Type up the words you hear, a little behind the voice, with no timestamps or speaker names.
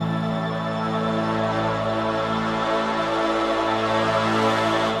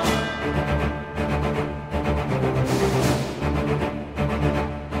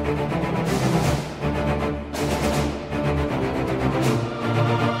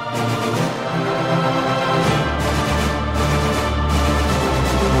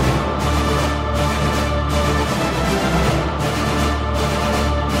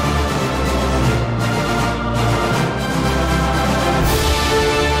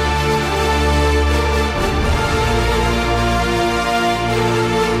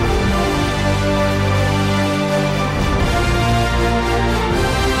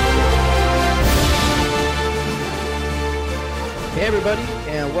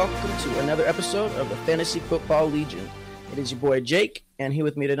welcome to another episode of the Fantasy Football Legion. It is your boy Jake, and here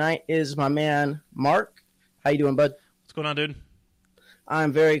with me tonight is my man Mark. How you doing, bud? What's going on, dude?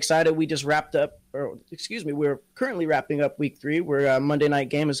 I'm very excited. We just wrapped up, we're currently wrapping up week 3. Where Monday night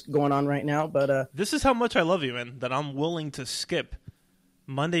game is going on right now. But this is how much I love you, man, that I'm willing to skip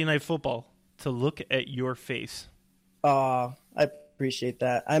Monday Night Football to look at your face. I appreciate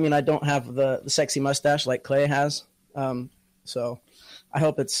that. I mean, I don't have the sexy mustache like Clay has, so I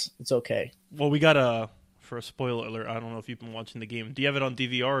hope it's okay. Well, we got for a spoiler alert, I don't know if you've been watching the game. Do you have it on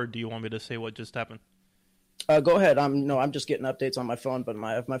DVR, or do you want me to say what just happened? Go ahead. I'm just getting updates on my phone, but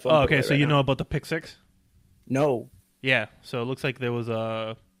I have my phone. Oh, okay. So you know about the pick six? No. Yeah. So it looks like there was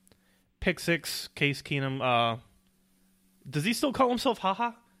a pick six. Case Keenum. Does he still call himself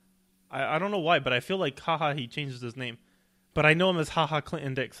Haha? I don't know why, but I feel like Haha he changes his name. But I know him as Haha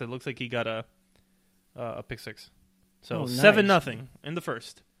Clinton Dix. It looks like he got a pick six. So 7-0 in the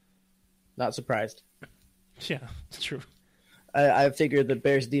first. Not surprised. Yeah, it's true. I figured the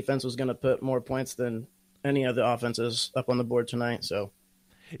Bears defense was going to put more points than any of the offenses up on the board tonight. So,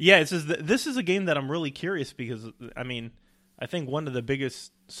 yeah, this is a game that I'm really curious because, I mean, I think one of the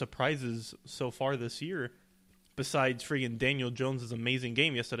biggest surprises so far this year, besides freaking Daniel Jones' amazing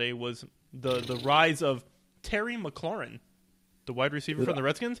game yesterday, was the rise of Terry McLaurin, the wide receiver from the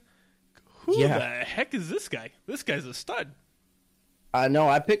Redskins. Who the heck is this guy? This guy's a stud. I know.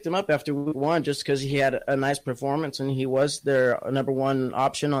 I picked him up after week 1 just because he had a nice performance and he was their number one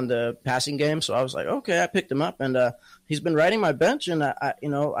option on the passing game. So I was like, okay, I picked him up, and he's been riding my bench. And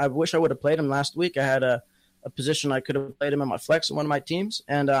I wish I would have played him last week. I had a position I could have played him on my flex in one of my teams,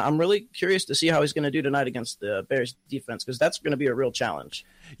 and I'm really curious to see how he's going to do tonight against the Bears defense because that's going to be a real challenge.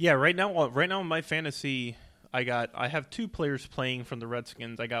 Yeah, right now in my fantasy, I have 2 players playing from the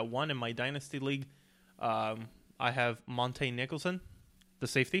Redskins. I got one in my dynasty league. I have Monte Nicholson, the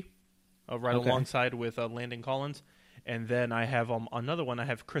safety, alongside with Landon Collins. And then I have another one. I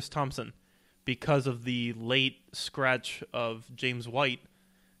have Chris Thompson because of the late scratch of James White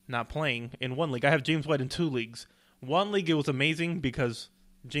not playing in one league. I have James White in 2 leagues. One league, it was amazing because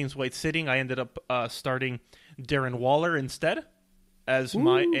James White's sitting. I ended up starting Darren Waller instead as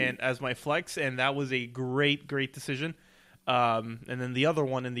my flex, and that was a great decision. And then the other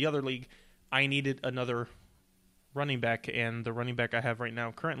one in the other league, I needed another running back, and the running back I have right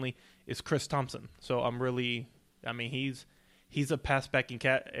now currently is Chris Thompson. So he's a pass backing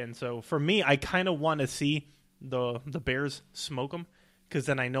cat, and so for me, I kind of want to see the Bears smoke him because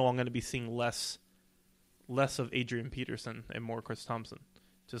then I know I'm going to be seeing less of Adrian Peterson and more Chris Thompson,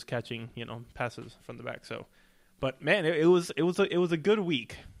 just catching passes from the back. So, but man, it was a good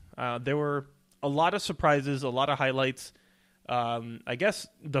week. There were a lot of surprises, a lot of highlights. I guess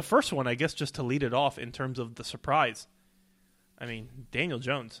the first one, just to lead it off in terms of the surprise. I mean, Daniel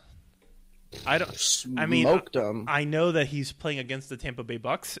Jones. Smoked him. I know that he's playing against the Tampa Bay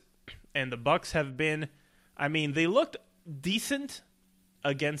Bucks, and the Bucks have been. I mean, they looked decent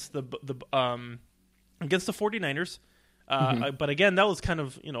against the 49ers, but again, that was kind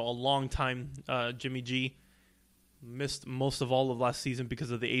of a long time. Jimmy G missed most of all of last season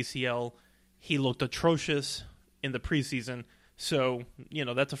because of the ACL. He looked atrocious in the preseason. So,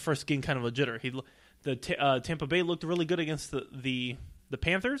 that's a first game kind of a jitter. Tampa Bay looked really good against the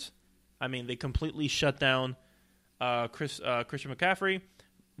Panthers. I mean, they completely shut down Christian McCaffrey.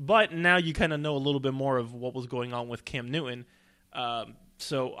 But now you kind of know a little bit more of what was going on with Cam Newton.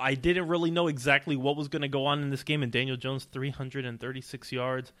 So I didn't really know exactly what was going to go on in this game. And Daniel Jones, 336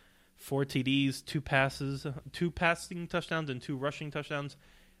 yards, 4 TDs, 2 passes, 2 passing touchdowns, and 2 rushing touchdowns.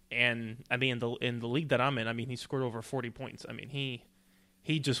 And I mean, in the league that I'm in, I mean, he scored over 40 points. I mean, he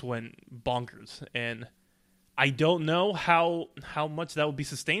just went bonkers, and I don't know how much that would be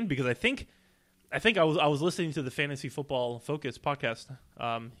sustained because I think I was listening to the Fantasy Football Focus podcast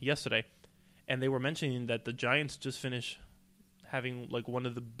yesterday, and they were mentioning that the Giants just finished having like one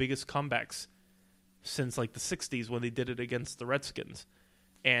of the biggest comebacks since like the 60s when they did it against the Redskins,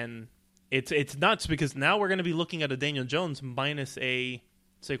 and it's nuts because now we're going to be looking at a Daniel Jones minus a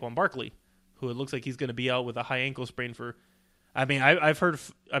Saquon Barkley, who it looks like he's going to be out with a high ankle sprain for, I mean, I've heard,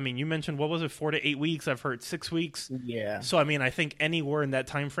 I mean, you mentioned, what was it, 4 to 8 weeks? I've heard 6 weeks. Yeah. So, I mean, I think anywhere in that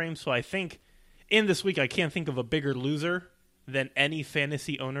time frame. So, I think in this week, I can't think of a bigger loser than any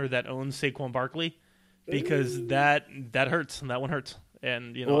fantasy owner that owns Saquon Barkley because that hurts. That one hurts.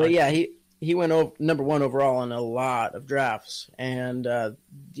 And, he went number 1 overall in a lot of drafts. And,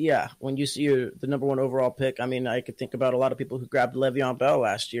 when you see the number 1 overall pick, I mean, I could think about a lot of people who grabbed Le'Veon Bell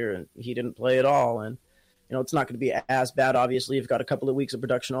last year, and he didn't play at all. And, it's not going to be as bad, obviously. You've got a couple of weeks of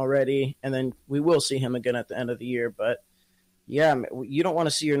production already, and then we will see him again at the end of the year. But, Yeah, you don't want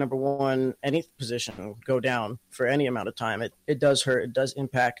to see your number one any position go down for any amount of time. It does hurt. It does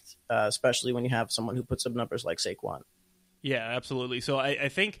impact, especially when you have someone who puts up numbers like Saquon. Yeah, absolutely. So I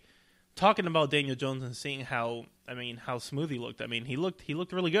think talking about Daniel Jones and seeing how smooth he looked. I mean, he looked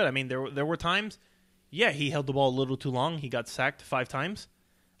really good. I mean, there were times, yeah, he held the ball a little too long. He got sacked 5 times.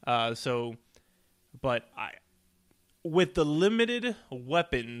 With the limited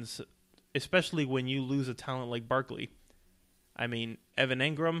weapons, especially when you lose a talent like Barkley, I mean, Evan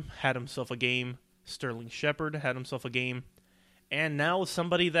Engram had himself a game. Sterling Shepard had himself a game. And now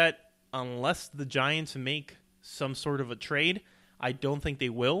somebody that, unless the Giants make some sort of a trade, I don't think they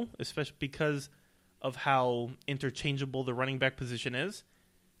will, especially because of how interchangeable the running back position is.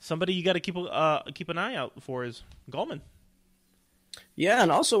 Somebody you got to keep an eye out for is Gallman. Yeah,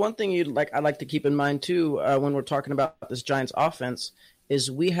 and also one thing I'd like to keep in mind too when we're talking about this Giants offense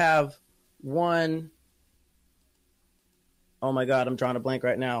is we have one. Oh my God, I'm drawing a blank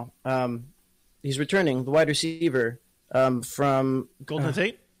right now. He's returning, the wide receiver from Golden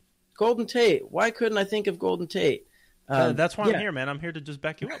Tate. Golden Tate. Why couldn't I think of Golden Tate? That's why I'm here, man. I'm here to just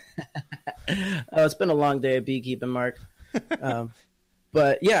back you up. It's been a long day of beekeeping, Mark.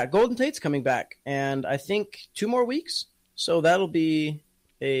 But yeah, Golden Tate's coming back, and I think 2 more weeks. So that'll be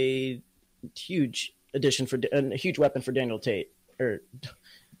a huge addition a huge weapon for Daniel Tate or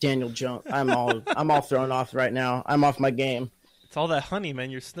Daniel Jones. I'm all thrown off right now. I'm off my game. It's all that honey, man.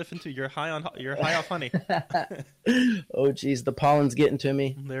 You're sniffing too. You're high off honey. Oh geez, the pollen's getting to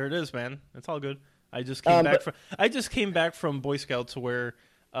me. There it is, man. It's all good. I just came back from Boy Scouts where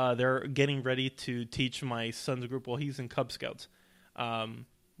they're getting ready to teach my son's group. Well, he's in Cub Scouts,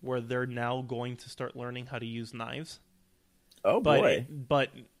 where they're now going to start learning how to use knives. Oh boy!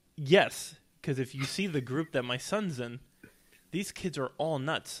 But yes, because if you see the group that my son's in, these kids are all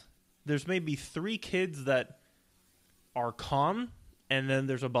nuts. There's maybe 3 kids that are calm, and then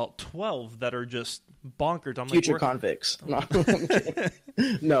there's about 12 that are just bonkers. I'm future convicts. No,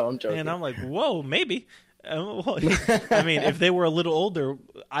 no, I'm joking. And I'm like, whoa, maybe. I mean, if they were a little older,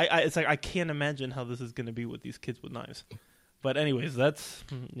 it's like I can't imagine how this is going to be with these kids with knives. But anyways, that's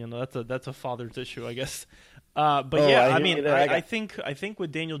a father's issue, I guess. I think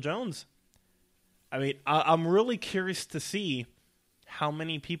with Daniel Jones, I mean, I'm really curious to see how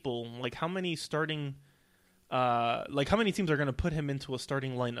many people, like how many starting, like how many teams are going to put him into a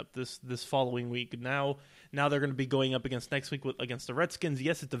starting lineup this following week. Now they're going to be going up against next week against the Redskins.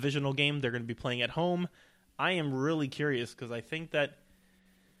 Yes, it's a divisional game. They're going to be playing at home. I am really curious because I think that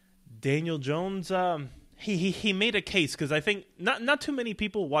Daniel Jones, he made a case because I think not too many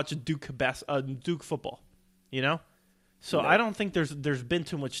people watch Duke football, you know. So I don't think there's been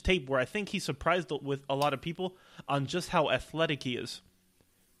too much tape where I think he surprised with a lot of people on just how athletic he is.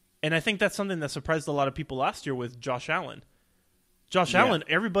 And I think that's something that surprised a lot of people last year with Josh Allen. Allen,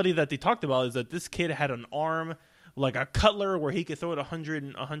 everybody that they talked about is that this kid had an arm like a Cutler where he could throw it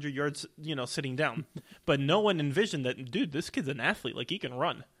 100 yards, sitting down. But no one envisioned that, dude, this kid's an athlete. Like, he can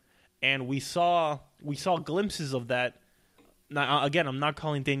run. And we saw glimpses of that. Now, again, I'm not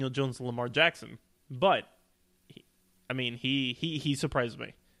calling Daniel Jones Lamar Jackson, but he surprised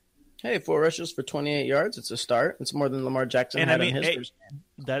me. Hey, 4 rushes for 28 yards. It's a start. It's more than Lamar Jackson had in his first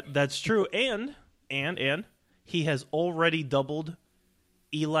game. That's true. And he has already doubled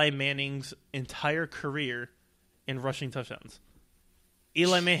Eli Manning's entire career in rushing touchdowns.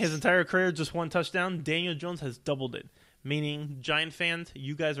 Eli Manning, his entire career, just 1 touchdown. Daniel Jones has doubled it. Meaning, Giant fans,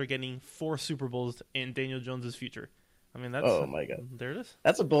 you guys are getting 4 Super Bowls in Daniel Jones' future. I mean, that's... Oh, my God. There it is.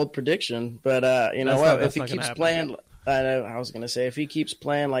 That's a bold prediction. But, you know what? If he keeps playing... I was going to say, if he keeps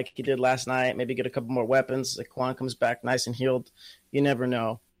playing like he did last night, maybe get a couple more weapons, Saquon comes back nice and healed, you never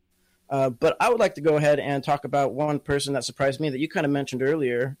know. But I would like to go ahead and talk about one person that surprised me that you kind of mentioned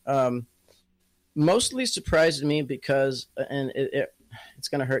earlier. Mostly surprised me because, and it's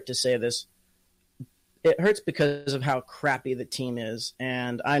going to hurt to say this, it hurts because of how crappy the team is.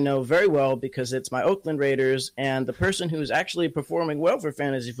 And I know very well because it's my Oakland Raiders, and the person who's actually performing well for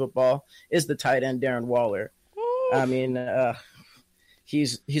fantasy football is the tight end Darren Waller. I mean,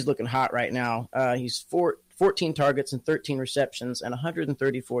 he's looking hot right now. He's 14 targets and 13 receptions and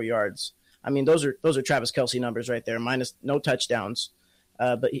 134 yards. I mean, those are Travis Kelce numbers right there, minus no touchdowns.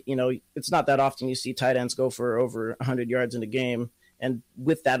 But it's not that often you see tight ends go for over 100 yards in a game, and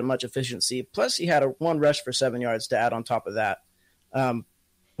with that much efficiency. Plus, he had 1 rush for 7 yards to add on top of that.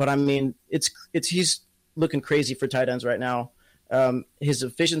 But I mean, he's looking crazy for tight ends right now. His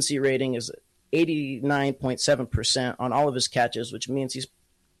efficiency rating is 89.7% on all of his catches, which means he's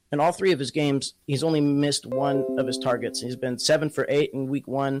in all 3 of his games, he's only missed 1 of his targets. He's been 7 for 8 in week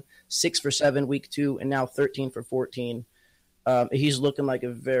 1, 6 for 7 week 2, and now 13 for 14. He's looking like a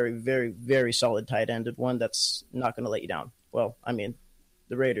very, very, very solid tight end, and one that's not going to let you down. Well, I mean,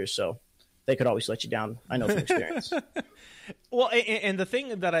 the Raiders, so they could always let you down. I know from experience. Well, and the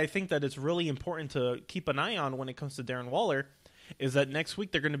thing that I think that is really important to keep an eye on when it comes to Darren Waller is that next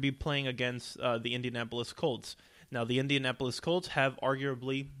week they're going to be playing against the Indianapolis Colts. Now, the Indianapolis Colts have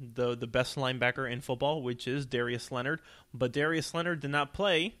arguably the best linebacker in football, which is Darius Leonard. But Darius Leonard did not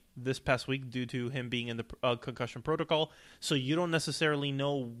play this past week due to him being in the concussion protocol. So you don't necessarily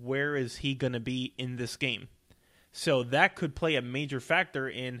know where is he going to be in this game. So that could play a major factor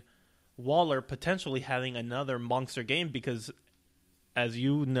in Waller potentially having another monster game because, as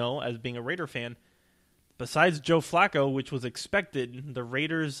you know, as being a Raider fan, besides Joe Flacco, which was expected, the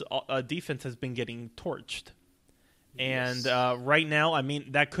Raiders' defense has been getting torched. And right now, I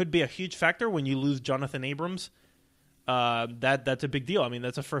mean, that could be a huge factor when you lose Jonathan Abrams. That's a big deal. I mean,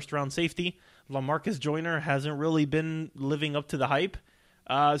 that's a first-round safety. LaMarcus Joyner hasn't really been living up to the hype.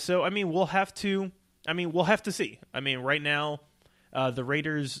 So, I mean, we'll have to see. I mean, right now, the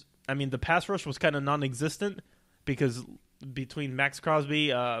Raiders, I mean, the pass rush was kind of non-existent because between Max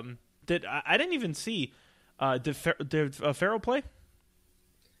Crosby, I didn't even see, did Farrell play?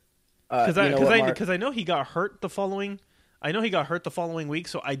 Because I know he got hurt the following. I know he got hurt the following week,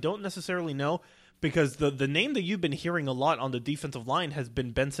 so I don't necessarily know because the name that you've been hearing a lot on the defensive line has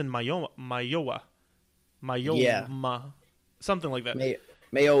been Benson Mayowa, something like that.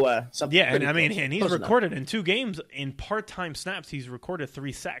 Mayowa, something. Yeah, and I mean, and he's recorded in 2 games in part-time snaps. He's recorded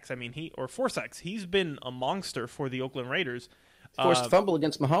 3 sacks. I mean, 4 sacks. He's been a monster for the Oakland Raiders. Forced fumble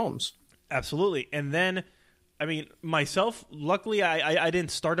against Mahomes. Absolutely, and then. I mean, myself, luckily, I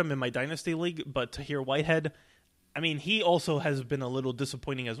didn't start him in my Dynasty League, but Tahir Whitehead, I mean, he also has been a little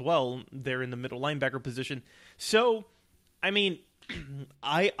disappointing as well there in the middle linebacker position. So, I mean,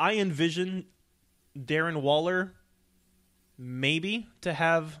 I envision Darren Waller maybe to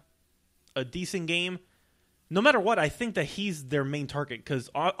have a decent game. No matter what, I think that he's their main target because,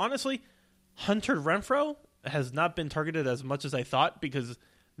 honestly, Hunter Renfrow has not been targeted as much as I thought because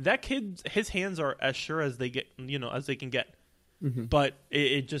that kid, his hands are as sure as they get, as they can get. Mm-hmm. But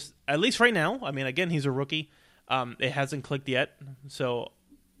it just, at least right now, I mean, again, he's a rookie. It hasn't clicked yet. So,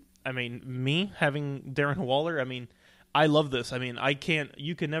 I mean, me having Darren Waller, I mean, I love this. I mean,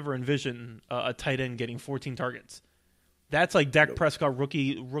 you can never envision a tight end getting 14 targets. That's like Dak Prescott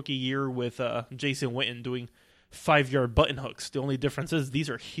rookie year with Jason Witten doing 5-yard button hooks. The only difference is these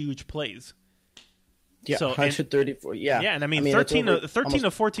are huge plays. Yeah, so, 134. Yeah, and I mean 13 to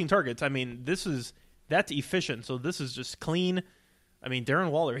 14 targets. I mean, that's efficient. So this is just clean. I mean,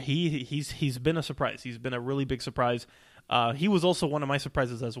 Darren Waller, he's been a surprise. He's been a really big surprise. He was also one of my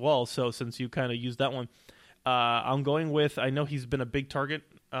surprises as well. So since you kind of used that one, I'm going with. I know he's been a big target,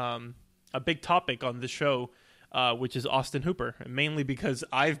 a big topic on this show, which is Austin Hooper, mainly because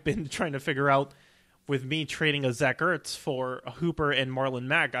I've been trying to figure out with me trading a Zach Ertz for a Hooper and Marlon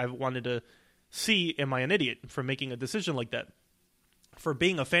Mack. I've wanted to see, am I an idiot for making a decision like that? For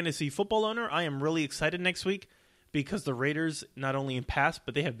being a fantasy football owner, I am really excited next week because the Raiders not only in pass,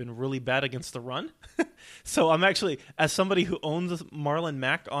 but they have been really bad against the run. So I'm actually, as somebody who owns Marlon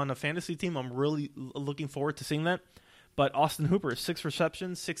Mack on a fantasy team, I'm really looking forward to seeing that. But Austin Hooper, 6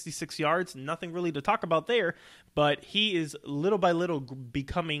 receptions, 66 yards, nothing really to talk about there, but he is little by little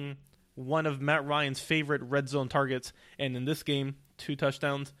becoming one of Matt Ryan's favorite red zone targets, and in this game, 2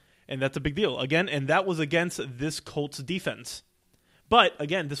 touchdowns. And that's a big deal. Again, and that was against this Colts defense. But,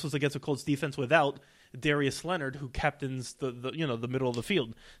 again, this was against a Colts defense without Darius Leonard, who captains the middle of the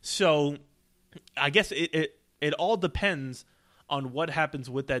field. So, I guess it all depends on what happens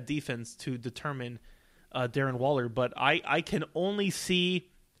with that defense to determine Darren Waller. But I can only see,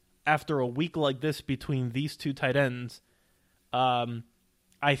 after a week like this between these 2 tight ends,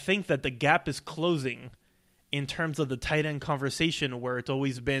 I think that the gap is closing in terms of the tight end conversation, where it's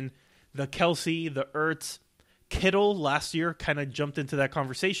always been the Kelce, the Ertz, Kittle last year kind of jumped into that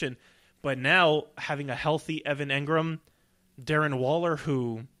conversation. But now having a healthy Evan Engram, Darren Waller,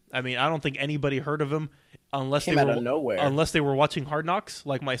 who, I mean, I don't think anybody heard of him unless Came they out were of nowhere. Unless they were watching Hard Knocks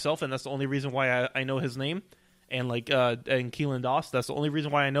like myself, and that's the only reason why I know his name. And and Keelan Doss, that's the only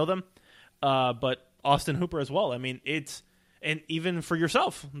reason why I know them. But Austin Hooper as well. I mean, and even for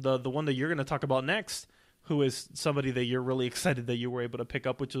yourself, the one that you're going to talk about next, who is somebody that you're really excited that you were able to pick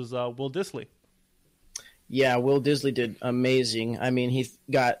up, which was Will Dissly. Yeah, Will Dissly did amazing. I mean, he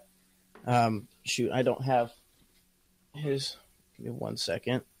got I don't have his. Give me 1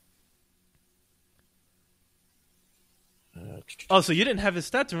 second. So you didn't have his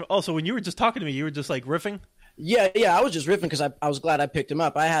stats. So when you were just talking to me, you were just like riffing? Yeah. I was just riffing because I was glad I picked him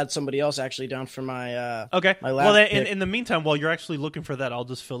up. I had somebody else actually down for my Okay. my Well, last in pick. the meantime, while you're actually looking for that, I'll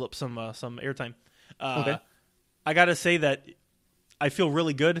just fill up some airtime. Okay. I gotta say that I feel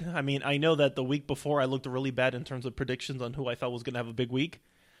really good. I mean, I know that the week before I looked really bad in terms of predictions on who I thought was going to have a big week.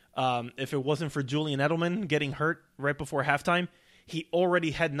 If it wasn't for Julian Edelman getting hurt right before halftime, he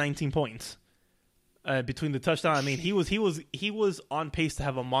already had 19 points between the touchdown. I mean, he was on pace to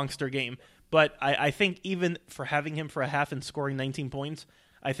have a monster game. But I think even for having him for a half and scoring 19 points,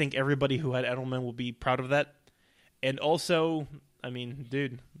 I think everybody who had Edelman will be proud of that. And also, I mean,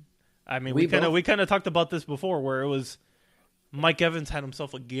 dude, we kind of talked about this before, where it was Mike Evans had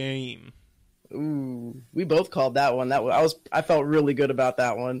himself a game. Ooh, we both called that one. I felt really good about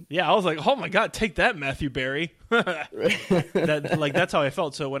that one. Yeah, I was like, oh my god, take that, Matthew Berry. That's how I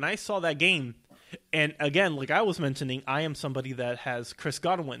felt. So when I saw that game, and again, like I was mentioning, I am somebody that has Chris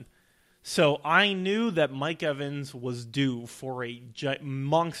Godwin. So I knew that Mike Evans was due for a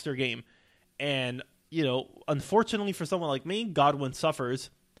monster game. And, unfortunately for someone like me, Godwin suffers.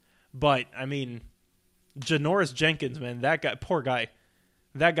 But, I mean, Janoris Jenkins, man, that guy, poor guy.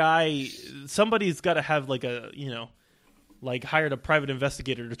 That guy, somebody's got to have hired a private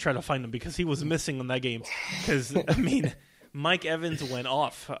investigator to try to find him because he was missing in that game. Because, I mean, Mike Evans went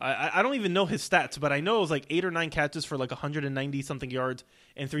off. I don't even know his stats, but I know it was like 8 or 9 catches for 190-something yards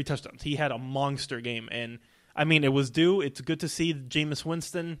and 3 touchdowns. He had a monster game. And, I mean, it was due. It's good to see Jameis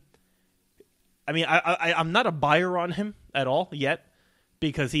Winston. I mean, I'm not a buyer on him at all yet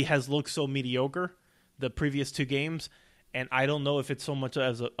because he has looked so mediocre the previous 2 games. And I don't know if it's so much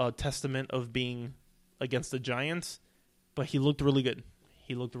as a testament of being against the Giants, but he looked really good.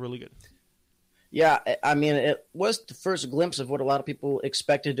 Yeah, I mean, it was the first glimpse of what a lot of people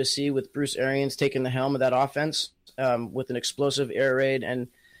expected to see with Bruce Arians taking the helm of that offense with an explosive air raid. And,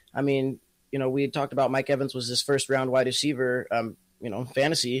 I mean, we talked about Mike Evans was his first-round wide receiver,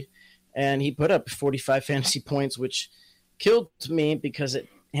 fantasy, and he put up 45 fantasy points, which killed me because it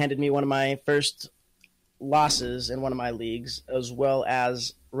handed me one of my first losses in one of my leagues, as well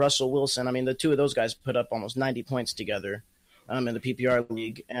as Russell Wilson. I mean, the two of those guys put up almost 90 points together in the PPR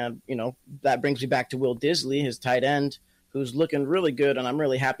league. And, that brings me back to Will Disley, his tight end, who's looking really good. And I'm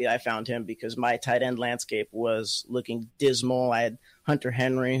really happy I found him because my tight end landscape was looking dismal. I had Hunter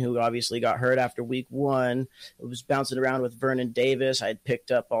Henry, who obviously got hurt after week 1. It was bouncing around with Vernon Davis. I had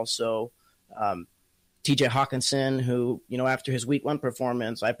picked up also TJ Hawkinson, who, after his week 1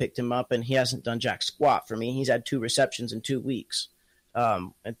 performance, I picked him up and he hasn't done jack squat for me. He's had 2 receptions in 2 weeks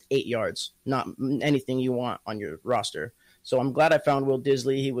at 8 yards, not anything you want on your roster. So I'm glad I found Will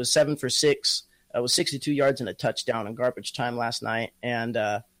Disley. He was 7 for 6, was 62 yards and a touchdown in garbage time last night. And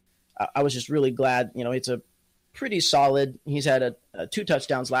I was just really glad, it's a pretty solid. He's had 2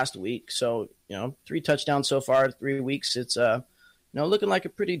 touchdowns last week. So, 3 touchdowns so far, 3 weeks. It's, looking like a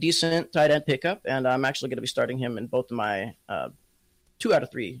pretty decent tight end pickup. And I'm actually going to be starting him in both of my 2 out of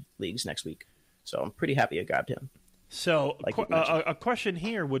 3 leagues next week. So I'm pretty happy I grabbed him. So a question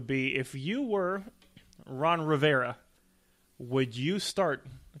here would be, if you were Ron Rivera, would you start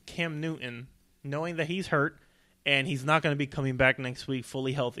Cam Newton knowing that he's hurt and he's not going to be coming back next week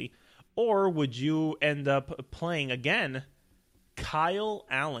fully healthy? Or would you end up playing again Kyle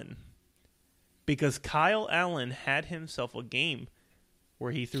Allen? Because Kyle Allen had himself a game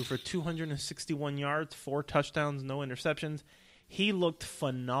where he threw for 261 yards, 4 touchdowns, no interceptions. He looked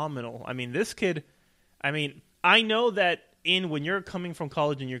phenomenal. I mean, this kid, I know that when you're coming from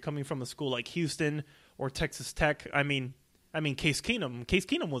college and you're coming from a school like Houston or Texas Tech, Case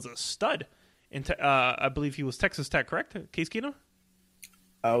Keenum was a stud. I believe he was Texas Tech, correct? Case Keenum?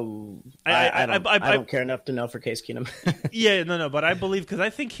 Oh, I don't care enough to know for Case Keenum. Yeah, no, but I believe, because I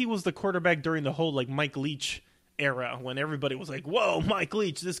think he was the quarterback during the whole Mike Leach era when everybody was like, "Whoa, Mike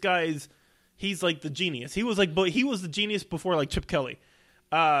Leach, he's like the genius." He was the genius before Chip Kelly.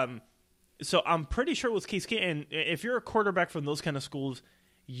 So I'm pretty sure it was Case Keenum. And if you're a quarterback from those kind of schools,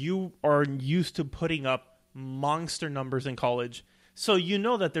 you are used to putting up monster numbers in college, so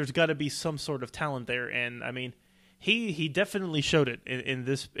that there's got to be some sort of talent there. And he definitely showed it in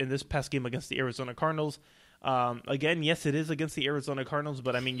this past game against the Arizona Cardinals. Again, yes, it is against the Arizona Cardinals,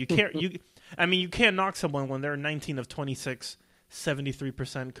 but you can't knock someone when they're 19 of 26,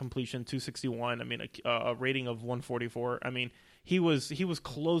 73% completion, 261. A rating of 144. He was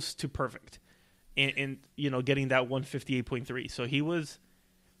close to perfect in getting that 158.3. So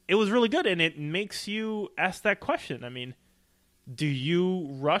it was really good, and it makes you ask that question. Do you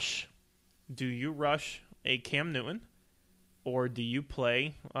rush a Cam Newton, or do you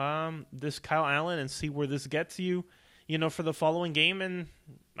play this Kyle Allen and see where this gets you, for the following game? And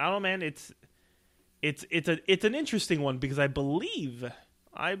I don't know, man, it's an interesting one because I believe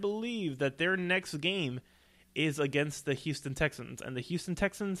that their next game is against the Houston Texans, and the Houston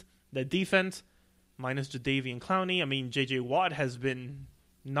Texans, the defense minus Jadeveon Clowney. I mean, J.J. Watt has been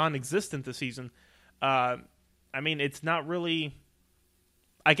non-existent this season. I mean, it's not really.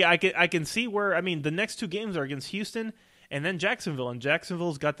 I can see where. I mean, the next two games are against Houston and then Jacksonville, and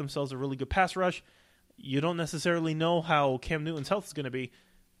Jacksonville's got themselves a really good pass rush. You don't necessarily know how Cam Newton's health is going to be,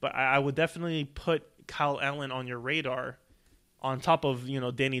 but I would definitely put Kyle Allen on your radar, on top of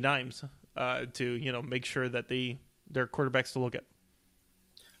Danny Dimes, to make sure that they're quarterbacks to look at.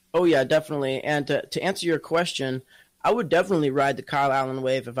 Oh yeah, definitely. And to answer your question, I would definitely ride the Kyle Allen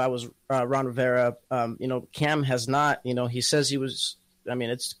wave if I was Ron Rivera. Cam has not. He says he was. I mean,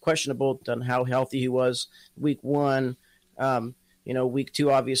 it's questionable on how healthy he was week one. Week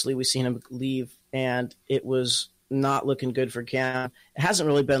two, obviously, we've seen him leave, and it was not looking good for Cam. It hasn't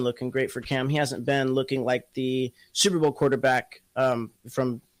really been looking great for Cam. He hasn't been looking like the Super Bowl quarterback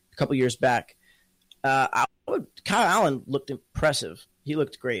from a couple years back. Kyle Allen looked impressive. He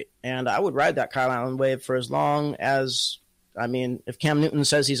looked great, and I would ride that Kyle Allen wave for as long as, if Cam Newton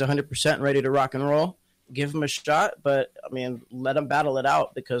says he's 100% ready to rock and roll, give him a shot, but, let him battle it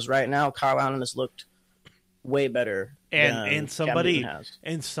out, because right now Kyle Allen has looked way better. And somebody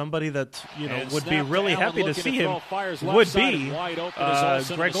that would be really happy to see him would be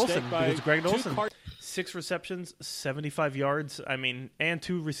Greg Olsen, because Greg Olsen, 6 receptions, 75 yards, and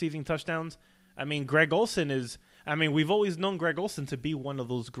 2 receiving touchdowns. Greg Olsen is, we've always known Greg Olsen to be one of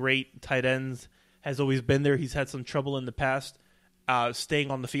those great tight ends, has always been there. He's had some trouble in the past staying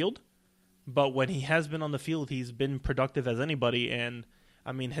on the field, but when he has been on the field, he's been productive as anybody, and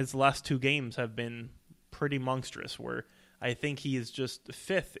his last 2 games have been pretty monstrous, where I think he is just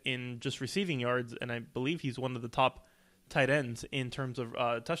 5th in just receiving yards, and I believe he's one of the top tight ends in terms of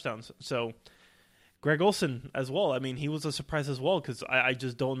touchdowns. So Greg Olsen as well. He was a surprise as well, because I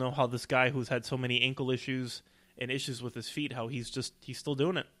just don't know how this guy who's had so many ankle issues and issues with his feet, how he's still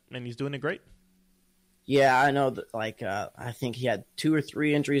doing it, and he's doing it great. Yeah, I know that. I think he had 2 or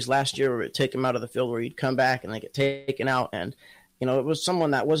 3 injuries last year where it take him out of the field, where he'd come back and they get taken out, and it was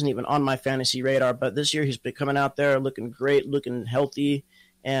someone that wasn't even on my fantasy radar. But this year he's been coming out there looking great, looking healthy,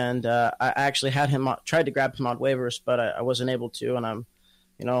 and I actually had him tried to grab him on waivers, but I wasn't able to, and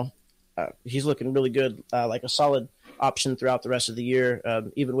he's looking really good, like a solid option throughout the rest of the year,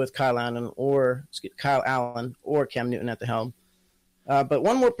 even with Kyle Allen or Cam Newton at the helm. But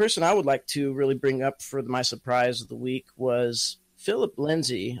one more person I would like to really bring up for my surprise of the week was Phillip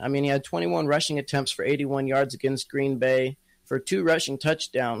Lindsay. He had 21 rushing attempts for 81 yards against Green Bay, for 2 rushing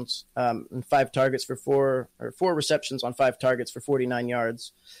touchdowns, and 5 targets for 4 receptions on 5 targets for 49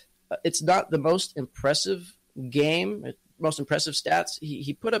 yards. It's not the most impressive stats.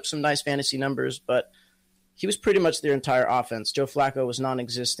 He put up some nice fantasy numbers, but he was pretty much their entire offense. Joe Flacco was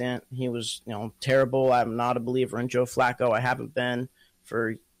non-existent. He was, terrible. I'm not a believer in Joe Flacco. I haven't been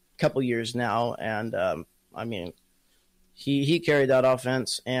for a couple years now, and he carried that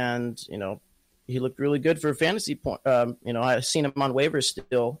offense, and he looked really good for a fantasy point. I've seen him on waivers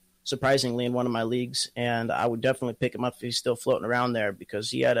still, surprisingly, in one of my leagues, and I would definitely pick him up if he's still floating around there, because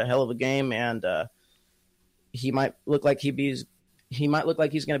he had a hell of a game, and he might look like he's going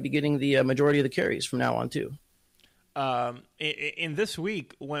to be getting the majority of the carries from now on too. In this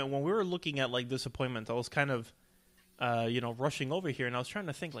week, when we were looking at disappointments, I was kind of rushing over here, and I was trying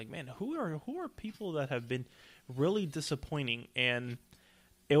to think who are people that have been really disappointing. And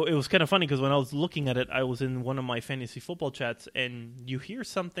it was kind of funny, because when I was looking at it, I was in one of my fantasy football chats, and you hear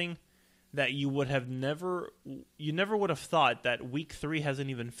something that you never would have thought, that week 3 hasn't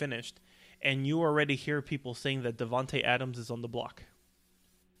even finished, and you already hear people saying that Davante Adams is on the block.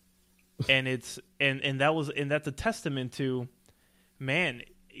 And that's a testament to, man,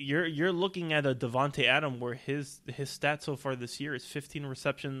 you're looking at a Davante Adams where his stats so far this year is 15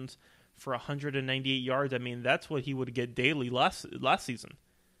 receptions for 198 yards. That's what he would get daily last season.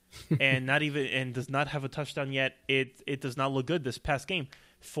 And does not have a touchdown yet. It does not look good this past game.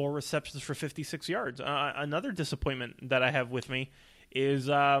 4 receptions for 56 yards. Another disappointment that I have with me is,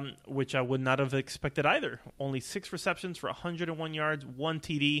 which I would not have expected either, only 6 receptions for 101 yards, 1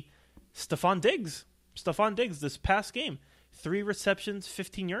 TD. Stephon Diggs this past game, 3 receptions,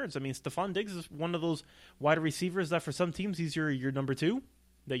 15 yards. Stephon Diggs is one of those wide receivers that for some teams he's your number 2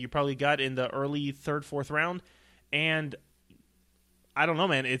 that you probably got in the early 3rd, 4th round, and I don't know,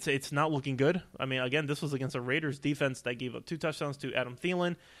 man. It's not looking good. Again, this was against a Raiders defense that gave up 2 touchdowns to Adam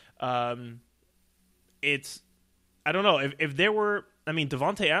Thielen. I don't know if there were.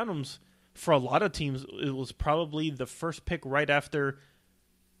 Davante Adams, for a lot of teams, it was probably the first pick right after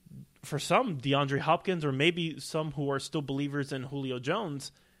for some, DeAndre Hopkins, or maybe some who are still believers in Julio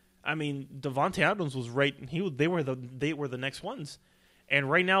Jones, I mean, Davante Adams was right. They were the next ones. And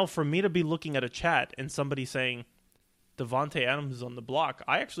right now, for me to be looking at a chat and somebody saying Davante Adams is on the block,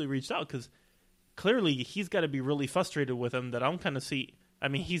 I actually reached out because clearly he's got to be really frustrated with him. That I'm kind of see. I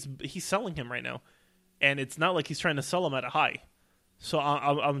mean, he's selling him right now, and it's not like he's trying to sell him at a high. So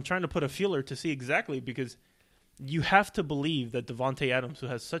I'm trying to put a feeler to see exactly, because you have to believe that Davante Adams, who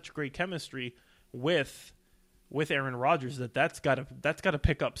has such great chemistry with Aaron Rodgers, that's got to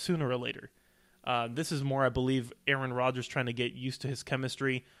pick up sooner or later. This is more, I believe, Aaron Rodgers trying to get used to his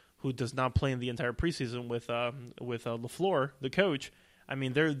chemistry, who does not play in the entire preseason with LaFleur, the coach. I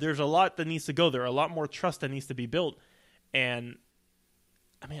mean, there's a lot that needs to go there, a lot more trust that needs to be built, and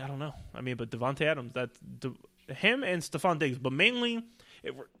I mean, I don't know. I mean, but Davante Adams, him and Stephon Diggs, but mainly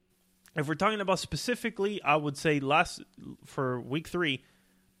if we're talking about specifically, I would say for week 3,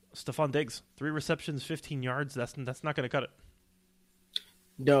 Stephon Diggs, 3 receptions, 15 yards. That's not going to cut it.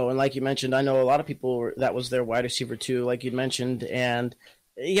 No, and like you mentioned, I know a lot of people that was their wide receiver too, like you mentioned, and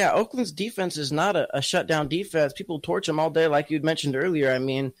yeah, Oakland's defense is not a shutdown defense. People torch them all day, like you'd mentioned earlier. I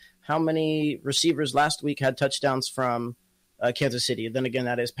mean, how many receivers last week had touchdowns from Kansas City? Then again,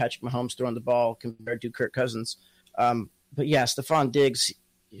 that is Patrick Mahomes throwing the ball compared to Kirk Cousins. But yeah, Stephon Diggs,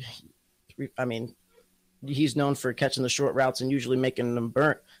 I mean, he's known for catching the short routes and usually making them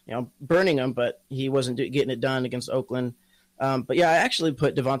burning them, but he wasn't getting it done against Oakland. But yeah, I actually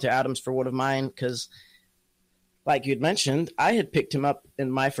put Davante Adams for one of mine because, like you'd mentioned, I had picked him up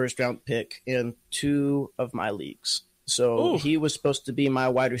in my first round pick in 2 of my leagues. So He was supposed to be my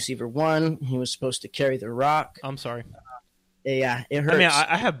wide receiver 1. He was supposed to carry the rock. I'm sorry. Yeah, it hurts. I mean,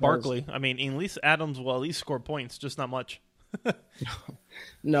 I have Barkley. I mean, at least Adams will at least score points, just not much.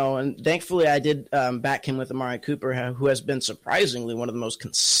 No, and thankfully I did back him with Amari Cooper, who has been surprisingly one of the most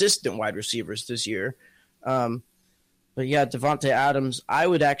consistent wide receivers this year. But yeah, Davante Adams, I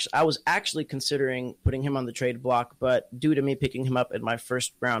was actually considering putting him on the trade block, but due to me picking him up in my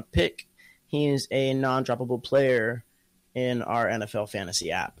first round pick, he is a non-droppable player in our NFL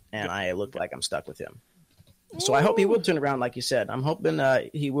fantasy app, and I look like I'm stuck with him. So I hope he will turn around, like you said. I'm hoping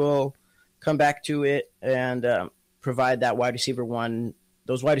he will come back to it and provide that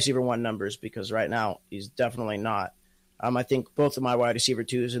those wide receiver 1 numbers, because right now he's definitely not. I think both of my wide receiver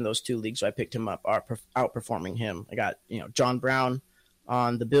 2s in those 2 leagues I picked him up are outperforming him. I got John Brown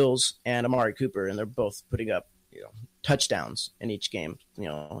on the Bills and Amari Cooper, and they're both putting up touchdowns in each game,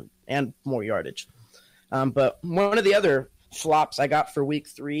 and more yardage. But one of the other flops I got for week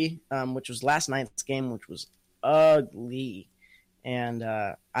 3, which was last night's game, which was ugly. And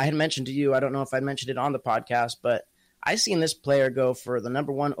I had mentioned to you, I don't know if I mentioned it on the podcast, but I seen this player go for the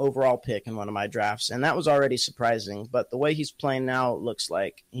number 1 overall pick in one of my drafts, and that was already surprising. But the way he's playing now, it looks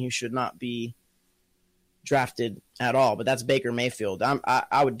like he should not be drafted at all. But that's Baker Mayfield.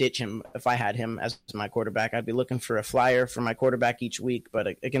 I would ditch him if I had him as my quarterback. I'd be looking for a flyer for my quarterback each week. But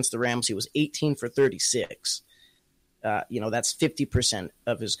against the Rams, he was 18 for 36. That's 50%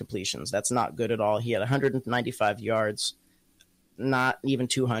 of his completions. That's not good at all. He had 195 yards, not even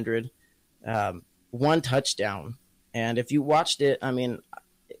 200, 1 touchdown. And if you watched it, I mean,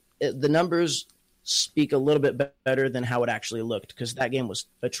 the numbers speak a little bit better than how it actually looked, because that game was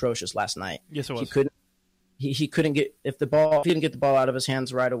atrocious last night. Yes, it was. He couldn't get if he didn't get the ball out of his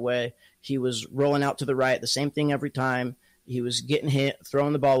hands right away. He was rolling out to the right, the same thing every time. He was getting hit,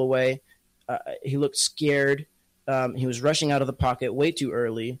 throwing the ball away. He looked scared. He was rushing out of the pocket way too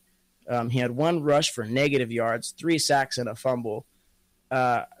early. He had 1 rush for negative yards, 3 sacks, and a fumble.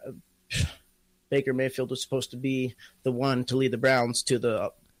 Baker Mayfield was supposed to be the one to lead the Browns to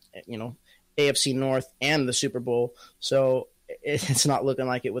the, AFC North and the Super Bowl. So it's not looking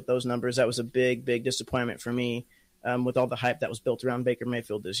like it with those numbers. That was a big, big disappointment for me with all the hype that was built around Baker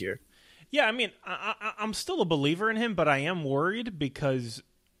Mayfield this year. Yeah, I mean, I'm still a believer in him, but I am worried because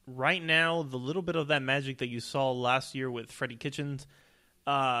right now, the little bit of that magic that you saw last year with Freddie Kitchens,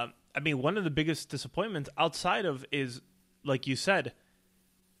 one of the biggest disappointments outside of is, like you said,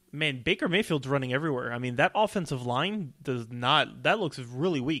 man, Baker Mayfield's running everywhere. I mean, that offensive line that looks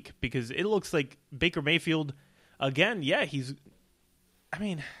really weak, because it looks like Baker Mayfield, again, yeah,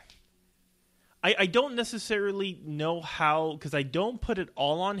 I don't necessarily know how, because I don't put it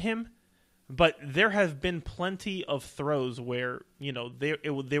all on him, but there have been plenty of throws where, you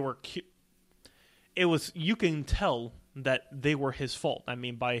can tell that they were his fault. I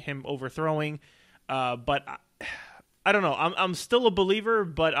mean, by him overthrowing, but I don't know. I'm still a believer,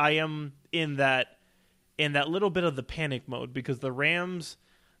 but I am in that little bit of the panic mode, because that Rams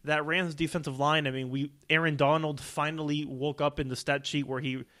defensive line. I mean, Aaron Donald finally woke up in the stat sheet where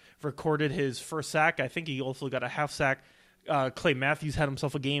he recorded his first sack. I think he also got a half sack. Clay Matthews had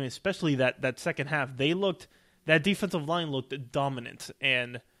himself a game, especially that second half. That defensive line looked dominant.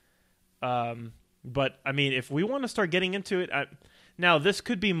 And, but I mean, if we want to start getting into it, now this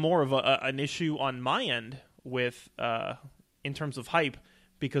could be more of an issue on my end with, in terms of hype,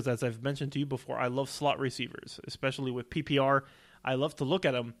 because as I've mentioned to you before, I love slot receivers, especially with PPR. I love to look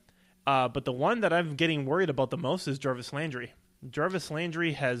at them. But the one that I'm getting worried about the most is Jarvis Landry. Jarvis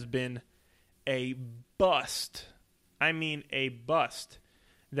Landry has been a bust. I mean, a bust.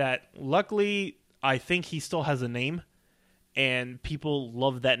 That luckily, I think he still has a name, and people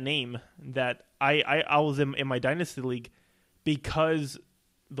love that name. That I was in my Dynasty League because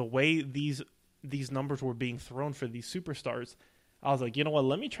the way these numbers were being thrown for these superstars, I was like, you know what,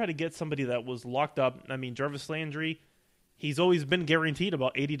 let me try to get somebody that was locked up. I mean, Jarvis Landry, he's always been guaranteed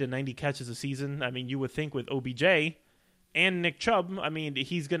about 80 to 90 catches a season. I mean, you would think with OBJ and Nick Chubb, I mean,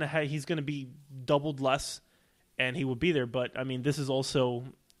 he's gonna be doubled less, and he would be there. But I mean, this is also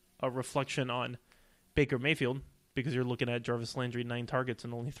a reflection on Baker Mayfield, because you're looking at Jarvis Landry, 9 targets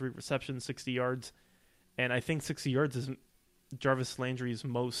and only 3 receptions, 60 yards, and I think 60 yards is Jarvis Landry's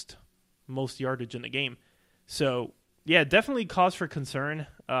most yardage in the game. So yeah, definitely cause for concern.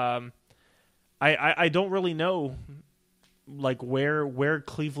 I don't really know like where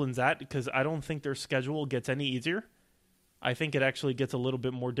Cleveland's at, because I don't think their schedule gets any easier. I think it actually gets a little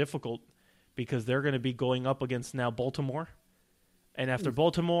bit more difficult, because they're going to be going up against now Baltimore. And after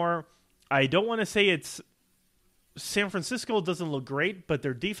Baltimore, I don't want to say it's San Francisco doesn't look great, but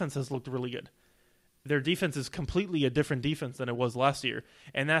their defense has looked really good. Their defense is completely a different defense than it was last year.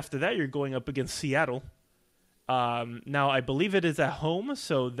 And after that, you're going up against Seattle. Now, I believe it is at home,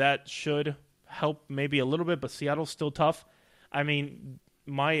 so that should help maybe a little bit, but Seattle's still tough. I mean,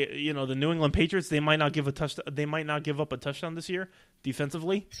 the New England Patriots, they might not give up a touchdown this year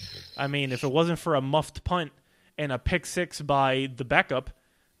defensively. I mean, if it wasn't for a muffed punt and a pick six by the backup,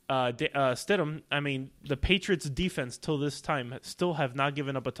 Stidham, I mean, the Patriots defense till this time still have not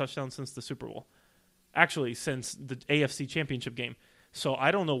given up a touchdown since the Super Bowl. Actually, since the AFC Championship game. So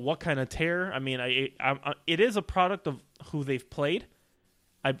I don't know what kind of tear. I mean, it is a product of who they've played.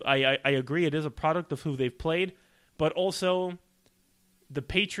 I agree, it is a product of who they've played, but also the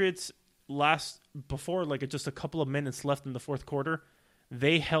Patriots before just a couple of minutes left in the fourth quarter,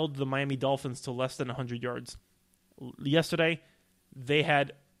 they held the Miami Dolphins to less than 100 yards. Yesterday, they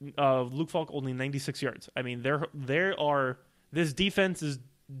had Luke Falk only 96 yards. I mean, this defense is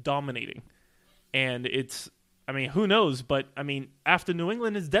dominating. And who knows? But, I mean, after New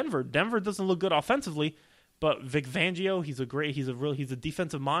England is Denver. Denver doesn't look good offensively, but Vic Fangio, he's a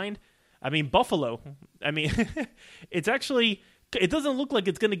defensive mind. I mean, Buffalo. I mean, it doesn't look like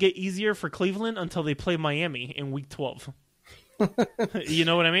it's going to get easier for Cleveland until they play Miami in Week 12. You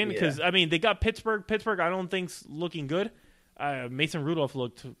know what I mean? Because, yeah. I mean, they got Pittsburgh. Pittsburgh, I don't think's looking good. Mason Rudolph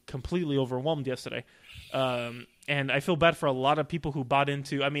looked completely overwhelmed yesterday. And I feel bad for a lot of people who bought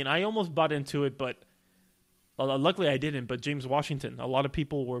into... I mean, I almost bought into it, but luckily I didn't. But James Washington, a lot of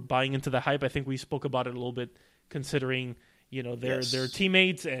people were buying into the hype. I think we spoke about it a little bit, considering their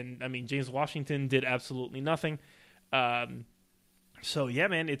teammates. And, I mean, James Washington did absolutely nothing. So, yeah,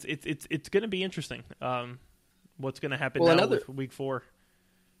 man, it's going to be interesting what's going to happen with Week 4.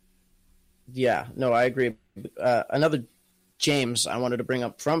 Yeah, no, I agree. Another James I wanted to bring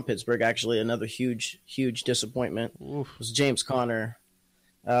up from Pittsburgh, actually, another huge disappointment was James Conner.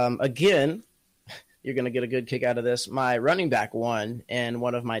 Again, you're going to get a good kick out of this. My running back won, and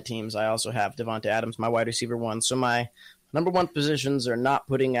one of my teams, I also have Devonta Adams, my wide receiver won. So my number one positions are not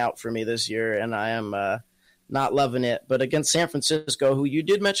putting out for me this year, and I am not loving it. But against San Francisco, who you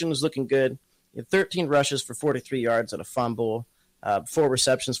did mention was looking good, he had 13 rushes for 43 yards and a fumble, 4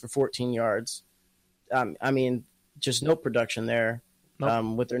 receptions for 14 yards. I mean, just no production there.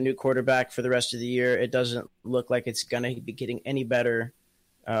 Nope. With their new quarterback for the rest of the year, it doesn't look like it's going to be getting any better.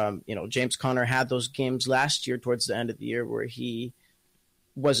 James Conner had those games last year towards the end of the year where he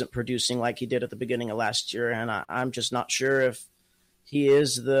wasn't producing like he did at the beginning of last year, and I'm just not sure if he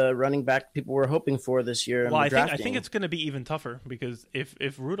is the running back people were hoping for this year. Well, I think it's going to be even tougher, because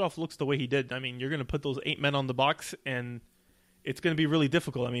if Rudolph looks the way he did, I mean, you're going to put those 8 men on the box, and it's going to be really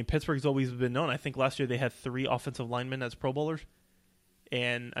difficult. I mean, Pittsburgh's always been known. I think last year they had 3 offensive linemen as Pro Bowlers.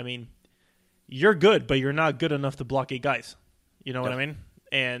 And, I mean, you're good, but you're not good enough to block 8 guys. You know what I mean?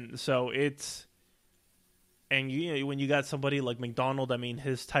 And so it's... And when you got somebody like McDonald, I mean,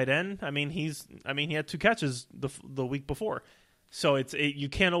 his tight end, he had 2 catches the week before. So you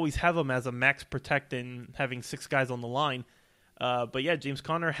can't always have him as a max protect and having 6 guys on the line. But yeah, James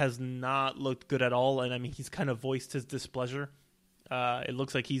Conner has not looked good at all, and I mean, he's kind of voiced his displeasure It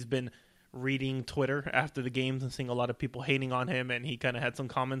looks like he's been reading Twitter after the games and seeing a lot of people hating on him, and he kind of had some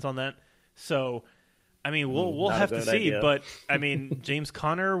comments on that. So, I mean, we'll have to see. Idea. But, I mean, James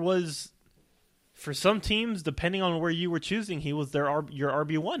Conner was, for some teams, depending on where you were choosing, he was your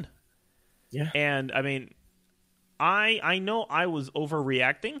RB1. Yeah. And, I mean, I know I was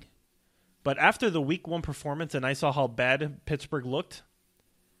overreacting, but after the week 1 performance and I saw how bad Pittsburgh looked,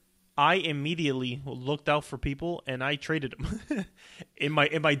 I immediately looked out for people and I traded him in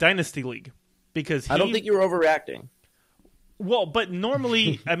my dynasty league because I don't think you were overreacting. Well, but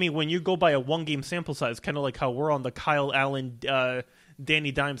normally, I mean, when you go by a 1-game sample size, kind of like how we're on the Kyle Allen,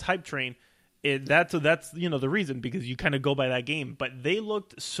 Danny Dimes hype train, that's the reason, because you kind of go by that game. But they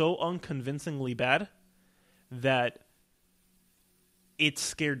looked so unconvincingly bad that it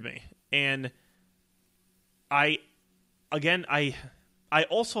scared me, and I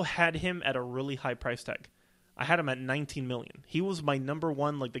also had him at a really high price tag. I had him at $19 million. He was my number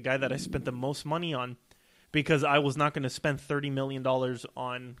one, like the guy that I spent the most money on, because I was not going to spend $30 million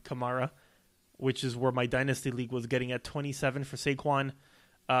on Kamara, which is where my dynasty league was getting at 27 for Saquon.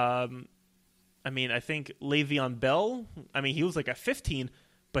 I mean, I think Le'Veon Bell, I mean, he was like at 15,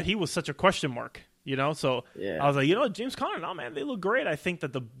 but he was such a question mark, you know? So yeah. I was like, James Conner, no, man, they look great. I think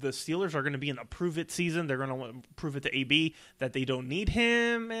that the Steelers are going to be in a prove-it season. They're going to prove it to AB that they don't need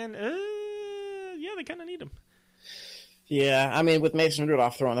him, and yeah, they kind of need him. Yeah, I mean, with Mason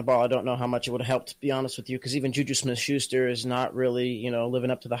Rudolph throwing the ball, I don't know how much it would have helped, to be honest with you, because even Juju Smith-Schuster is not really,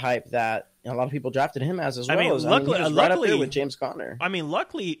 living up to the hype that a lot of people drafted him as well. Luckily, he was right up there with James Conner. I mean,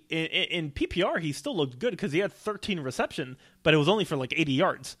 luckily, in PPR, he still looked good because he had 13 reception, but it was only for like 80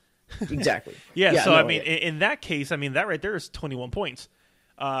 yards. Exactly. In that case, I mean, that right there is 21 points.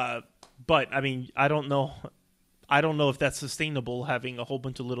 But, I mean, I don't know if that's sustainable, having a whole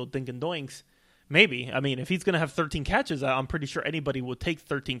bunch of little dink and doinks. Maybe. I mean, if he's going to have 13 catches, I'm pretty sure anybody would take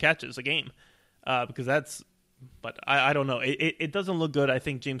 13 catches a game, because that's. But I don't know. It doesn't look good. I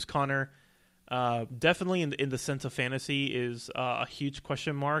think James Conner, definitely in the sense of fantasy, is a huge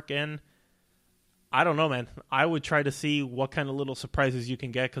question mark. And I don't know, man. I would try to see what kind of little surprises you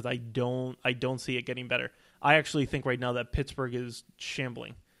can get, because I don't see it getting better. I actually think right now that Pittsburgh is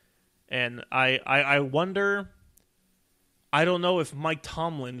shambling, and I wonder. I don't know if Mike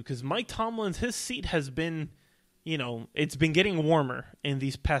Tomlin, because Mike Tomlin's, his seat has been, it's been getting warmer in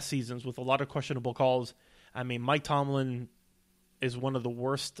these past seasons with a lot of questionable calls. I mean, Mike Tomlin is one of the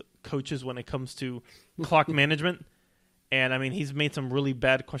worst coaches when it comes to clock management. And, I mean, he's made some really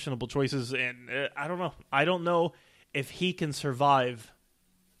bad questionable choices. And I don't know. I don't know if he can survive.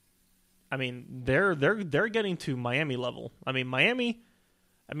 I mean, they're getting to Miami level. I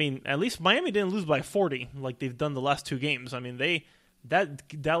mean, at least Miami didn't lose by 40 like they've done the last 2 games. I mean,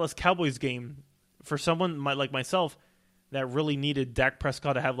 that Dallas Cowboys game, for someone like myself that really needed Dak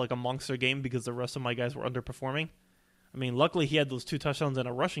Prescott to have like a monster game because the rest of my guys were underperforming. I mean, luckily he had those 2 touchdowns and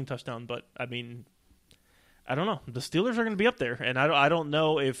a rushing touchdown, but I mean, I don't know. The Steelers are going to be up there, and I don't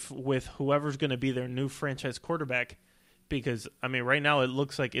know if with whoever's going to be their new franchise quarterback, because I mean, right now it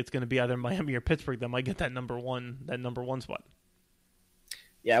looks like it's going to be either Miami or Pittsburgh that might get that number one spot.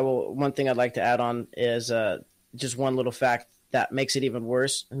 Yeah, well, one thing I'd like to add on is just one little fact that makes it even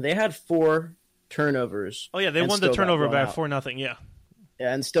worse. They had 4 turnovers. Oh, yeah, they won the turnover by 4-0, yeah.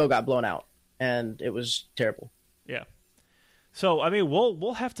 And still got blown out, and it was terrible. Yeah. So, I mean,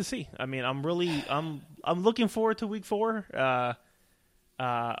 we'll have to see. I mean, I'm looking forward to Week 4.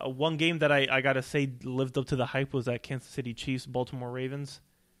 One game that I got to say lived up to the hype was that Kansas City Chiefs, Baltimore Ravens.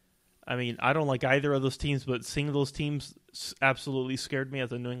 I mean, I don't like either of those teams, but seeing those teams absolutely scared me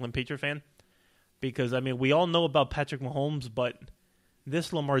as a New England Patriot fan. Because, I mean, we all know about Patrick Mahomes, but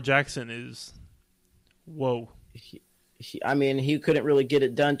this Lamar Jackson is, whoa. He couldn't really get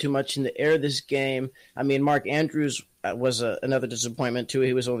it done too much in the air this game. I mean, Mark Andrews was another disappointment, too.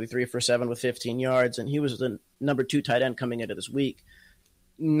 He was only 3 for 7 with 15 yards, and he was the number 2 tight end coming into this week.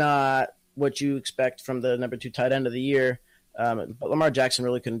 Not what you expect from the number 2 tight end of the year. But Lamar Jackson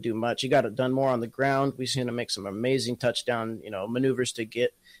really couldn't do much. He got it done more on the ground. We've seen him make some amazing touchdown, maneuvers to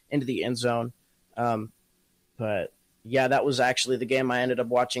get into the end zone. But yeah, that was actually the game I ended up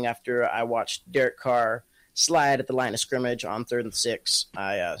watching after I watched Derek Carr slide at the line of scrimmage on 3rd and 6.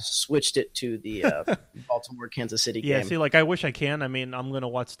 I switched it to the Baltimore Kansas City game. Yeah, see, like I wish I can. I mean, I'm going to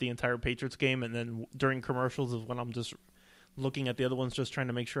watch the entire Patriots game, and then during commercials is when I'm just looking at the other ones, just trying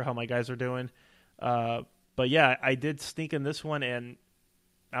to make sure how my guys are doing. But yeah, I did sneak in this one, and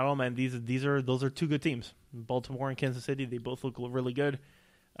I don't know, man. Those are 2 good teams, Baltimore and Kansas City. They both look really good.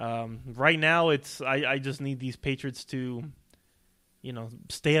 Right now, I just need these Patriots to,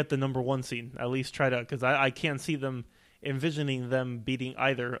 stay at the number 1 seed. At least try to, because I can't see them envisioning them beating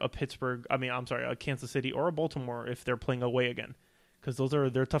either a Kansas City or a Baltimore if they're playing away again, because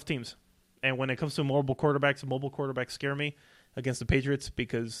they're tough teams. And when it comes to mobile quarterbacks scare me against the Patriots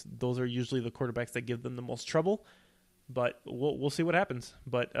because those are usually the quarterbacks that give them the most trouble. But we'll see what happens.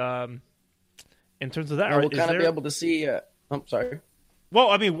 But in terms of that, we'll kind of be able to see. I'm sorry.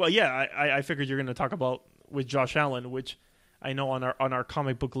 Well, yeah, I figured you're going to talk about with Josh Allen, which I know on our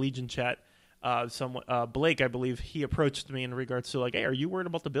Comic Book Legion chat, Blake, I believe, he approached me in regards to like, hey, are you worried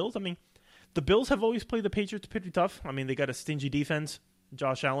about the Bills? I mean, the Bills have always played the Patriots pretty tough. I mean, they got a stingy defense.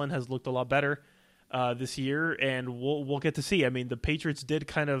 Josh Allen has looked a lot better this year, and we'll get to see. I mean, the Patriots did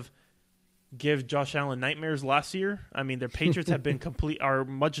kind of give Josh Allen nightmares last year. I mean, their Patriots are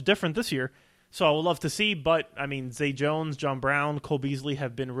much different this year. So I would love to see, but I mean, Zay Jones, John Brown, Cole Beasley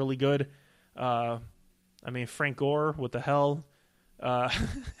have been really good. Frank Gore, what the hell? I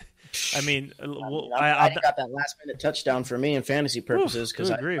got that last-minute touchdown for me in fantasy purposes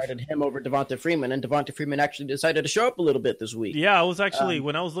because I started him over Devonta Freeman, and Devonta Freeman actually decided to show up a little bit this week. Yeah, I was actually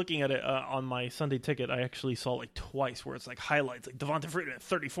when I was looking at it on my Sunday ticket, I actually saw like twice where it's like highlights, like Devonta Freeman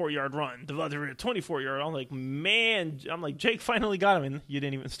 34-yard run, Devonta Freeman 24-yard. I'm like, man, Jake finally got him, and you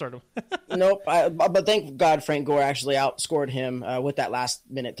didn't even start him. Nope, but thank God Frank Gore actually outscored him with that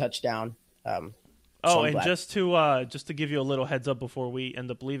last-minute touchdown. Just to give you a little heads up before we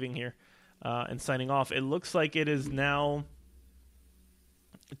end up leaving here and signing off, it looks like it is now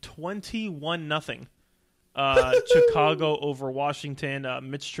 21-0 Chicago over Washington.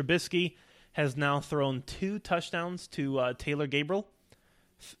 Mitch Trubisky has now thrown 2 touchdowns to Taylor Gabriel.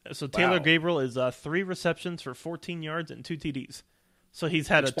 So Taylor Gabriel is 3 receptions for 14 yards and 2 TDs. So he's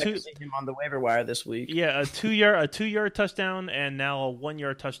had to see him on the waiver wire this week. Yeah, a 2-yard touchdown and now a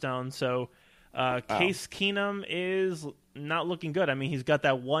 1-yard touchdown. So Case Keenum is not looking good. I mean, he's got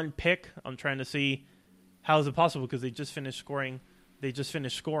that 1 pick. I'm trying to see how is it possible because they just finished scoring. So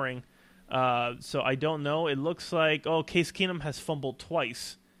I don't know. It looks like Case Keenum has fumbled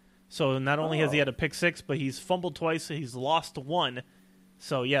twice. So not only has he had a pick 6, but he's fumbled twice. He's lost 1.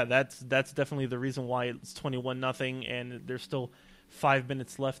 So yeah, that's definitely the reason why it's 21-0, and there's still 5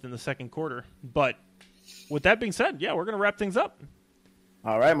 minutes left in the second quarter. But with that being said, yeah, we're gonna wrap things up.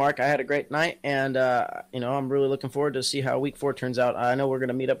 All right, Mark, I had a great night, and I'm really looking forward to see how Week 4 turns out. I know we're going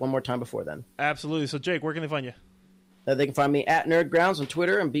to meet up one more time before then. Absolutely. So, Jake, where can they find you? They can find me at NerdGrounds on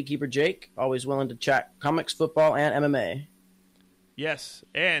Twitter and Beekeeper Jake, always willing to chat comics, football, and MMA. Yes,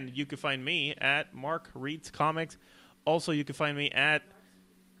 and you can find me at Mark Reads Comics. Also, you can find me at,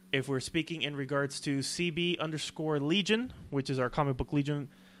 if we're speaking in regards to CB_Legion, which is our Comic Book Legion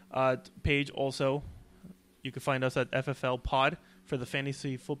page. Also, you can find us at FFL Pod for the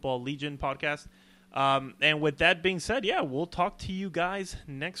Fantasy Football Legion podcast. And with that being said, yeah, we'll talk to you guys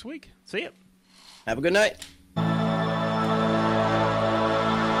next week. See ya. Have a good night.